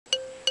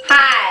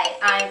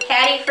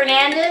Patty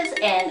Fernandez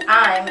and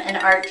I'm an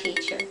art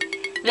teacher.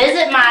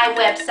 Visit my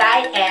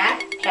website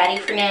at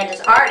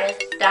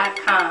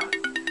pattyfernandezartist.com.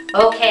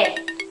 Okay,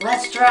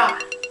 let's draw.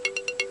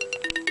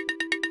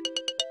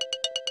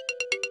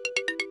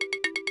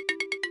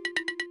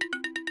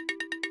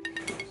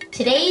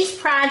 Today's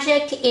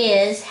project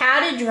is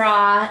how to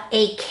draw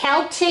a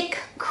Celtic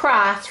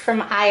cross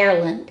from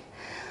Ireland.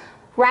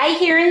 Right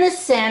here in the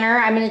center,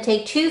 I'm going to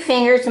take 2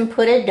 fingers and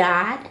put a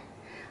dot.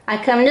 I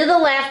come to the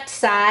left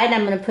side,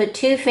 I'm going to put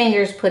 2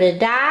 fingers, put a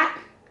dot,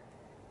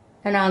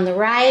 and on the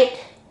right,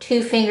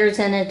 2 fingers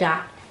and a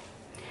dot.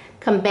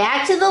 Come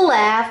back to the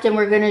left and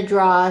we're going to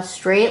draw a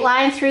straight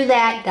line through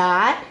that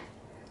dot.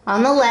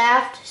 On the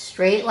left,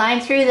 straight line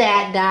through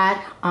that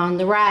dot on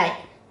the right.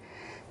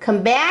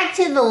 Come back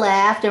to the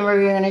left and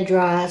we're going to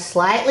draw a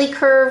slightly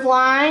curved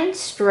line,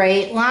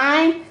 straight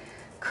line,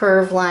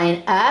 curved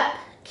line up,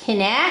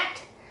 connect.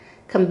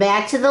 Come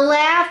back to the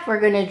left, we're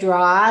going to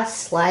draw a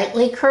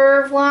slightly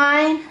curved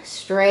line,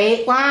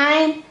 straight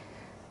line,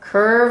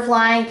 curved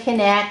line,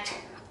 connect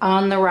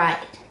on the right.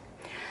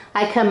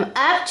 I come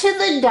up to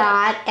the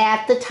dot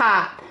at the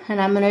top and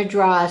I'm going to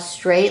draw a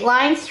straight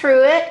line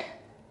through it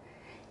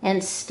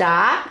and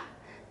stop.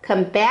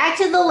 Come back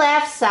to the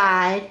left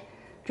side,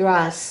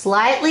 draw a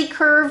slightly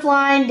curved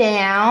line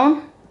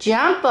down,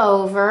 jump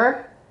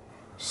over,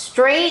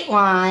 straight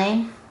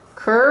line,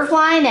 curved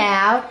line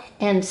out,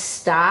 and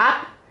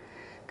stop.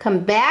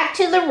 Come back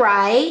to the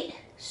right,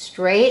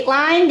 straight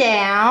line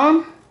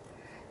down,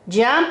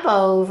 jump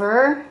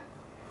over,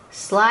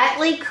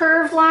 slightly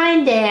curved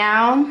line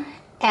down,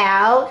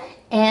 out,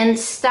 and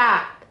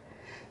stop.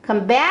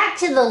 Come back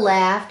to the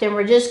left and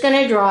we're just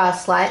going to draw a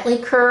slightly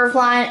curved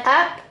line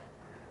up,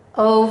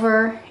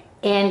 over,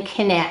 and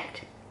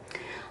connect.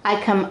 I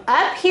come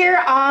up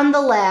here on the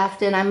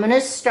left and I'm going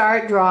to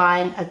start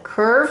drawing a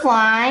curved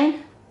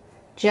line,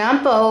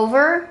 jump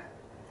over,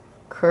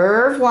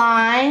 curved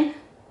line,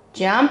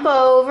 jump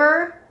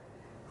over,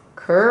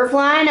 curved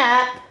line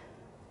up,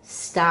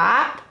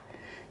 stop.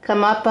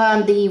 Come up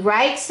on the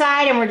right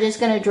side and we're just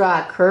going to draw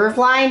a curved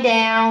line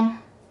down,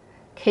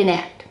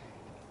 connect.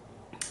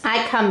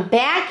 I come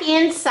back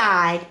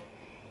inside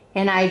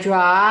and I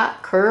draw a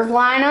curved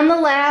line on the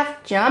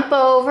left, jump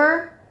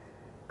over,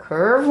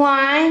 curved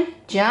line,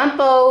 jump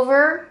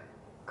over,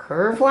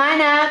 curved line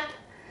up,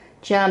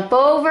 jump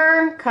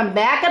over, come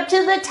back up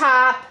to the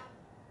top,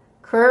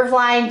 curved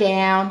line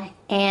down,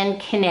 and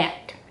connect.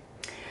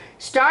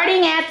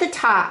 Starting at the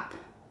top,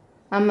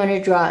 I'm going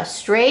to draw a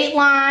straight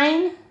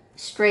line,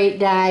 straight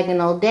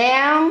diagonal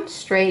down,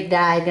 straight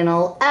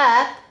diagonal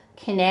up,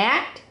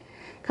 connect.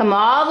 Come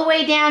all the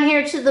way down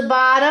here to the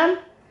bottom,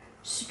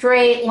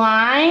 straight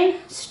line,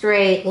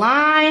 straight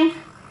line,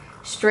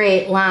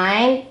 straight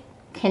line,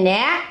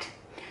 connect.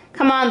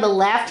 Come on the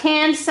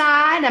left-hand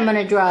side, I'm going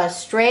to draw a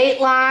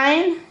straight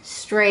line,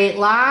 straight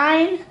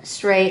line,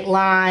 straight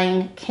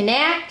line,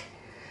 connect.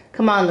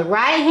 Come on the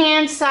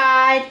right-hand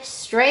side,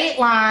 straight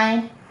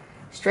line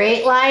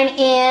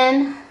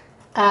in,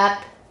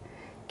 up,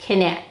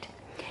 connect.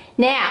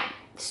 Now,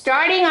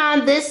 starting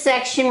on this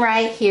section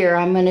right here,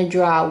 I'm going to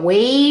draw a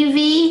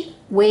wavy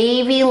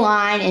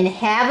line and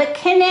have it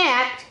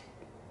connect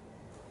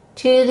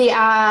to the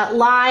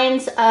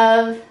lines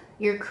of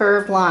your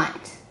curved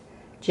lines.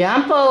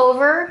 Jump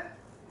over,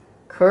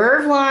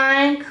 curved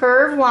line,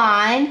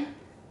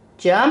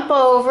 jump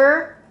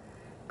over,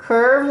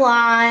 curved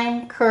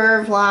line,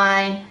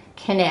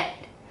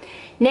 connect.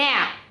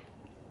 Now,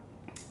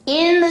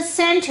 in the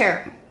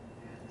center,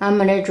 I'm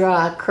going to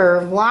draw a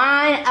curved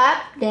line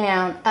up,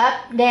 down,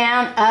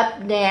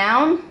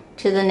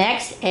 to the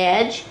next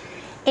edge.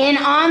 And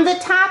on the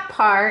top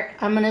part,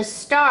 I'm going to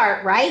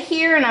start right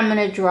here and I'm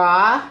going to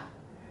draw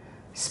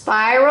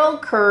spiral,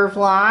 curved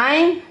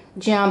line,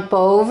 jump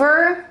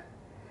over,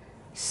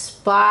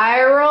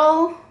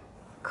 spiral,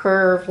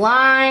 curved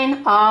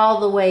line, all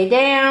the way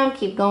down,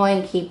 keep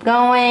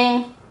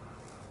going,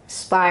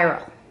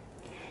 spiral.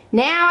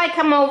 Now I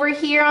come over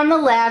here on the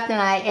left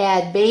and I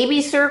add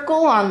baby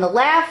circle on the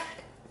left,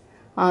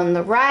 on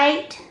the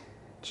right,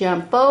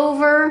 jump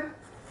over,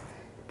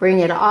 bring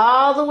it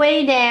all the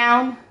way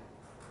down,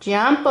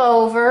 jump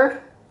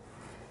over,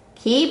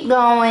 keep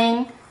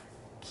going,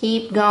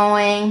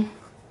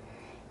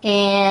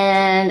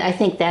 and I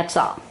think that's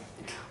all.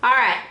 All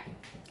right,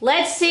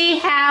 let's see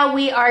how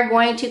we are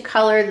going to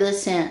color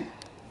this in.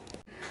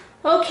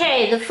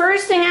 Okay, the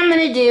first thing I'm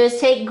going to do is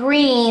take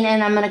green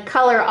and I'm going to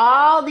color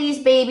all these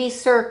baby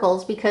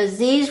circles because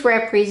these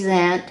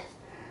represent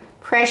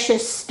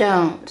precious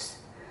stones.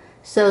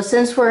 So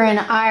since we're in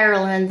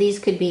Ireland, these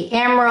could be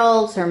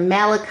emeralds or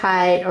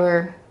malachite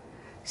or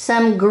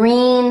some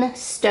green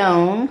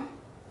stone.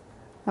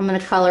 I'm going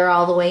to color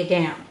all the way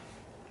down.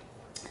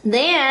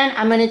 Then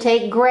I'm going to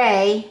take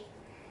gray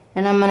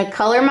and I'm going to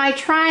color my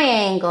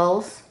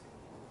triangles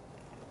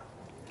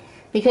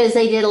because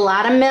they did a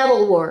lot of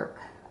metal work.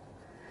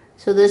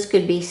 So this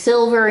could be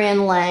silver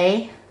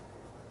inlay.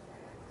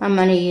 I'm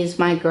going to use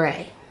my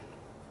gray.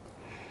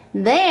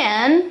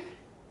 Then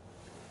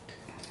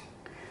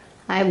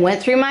I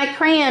went through my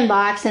crayon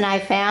box and I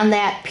found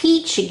that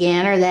peach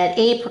again, or that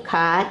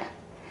apricot.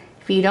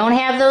 If you don't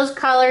have those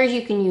colors,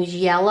 you can use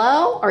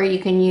yellow, or you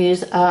can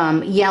use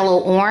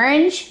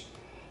yellow-orange.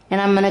 And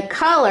I'm going to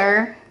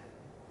color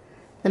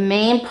the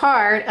main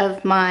part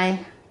of my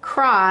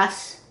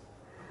cross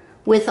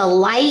with a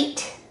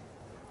light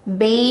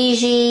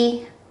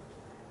beigey,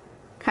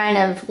 kind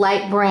of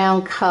light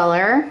brown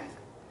color.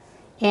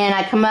 And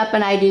I come up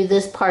and I do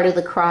this part of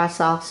the cross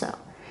also.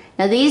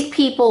 Now these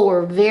people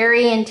were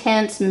very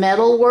intense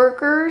metal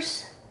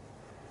workers.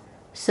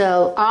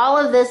 So all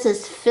of this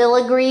is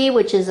filigree,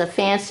 which is a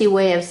fancy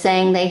way of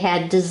saying they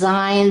had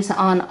designs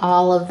on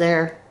all of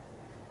their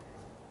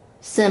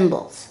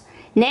symbols.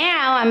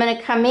 Now I'm going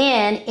to come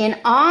in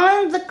and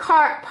on the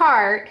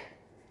part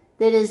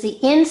that is the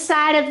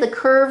inside of the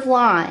curved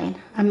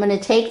line, I'm going to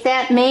take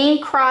that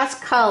main cross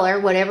color,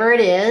 whatever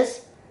it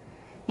is,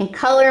 and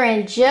color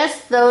in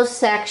just those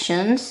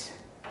sections.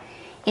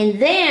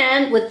 And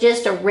then with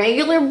just a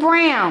regular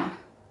brown,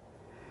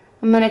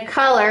 I'm going to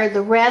color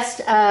the rest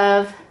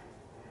of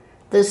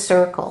the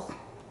circle.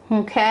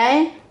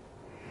 Okay?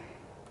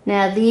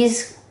 Now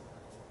these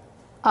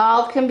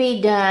all can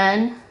be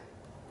done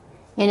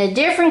in a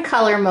different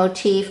color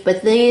motif,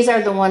 but these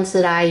are the ones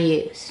that I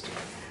used.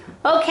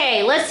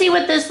 Okay, let's see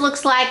what this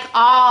looks like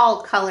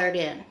all colored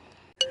in.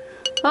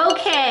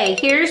 Okay,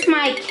 here's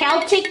my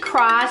Celtic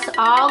cross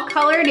all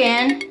colored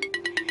in.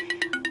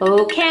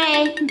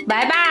 Okay,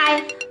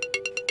 bye-bye.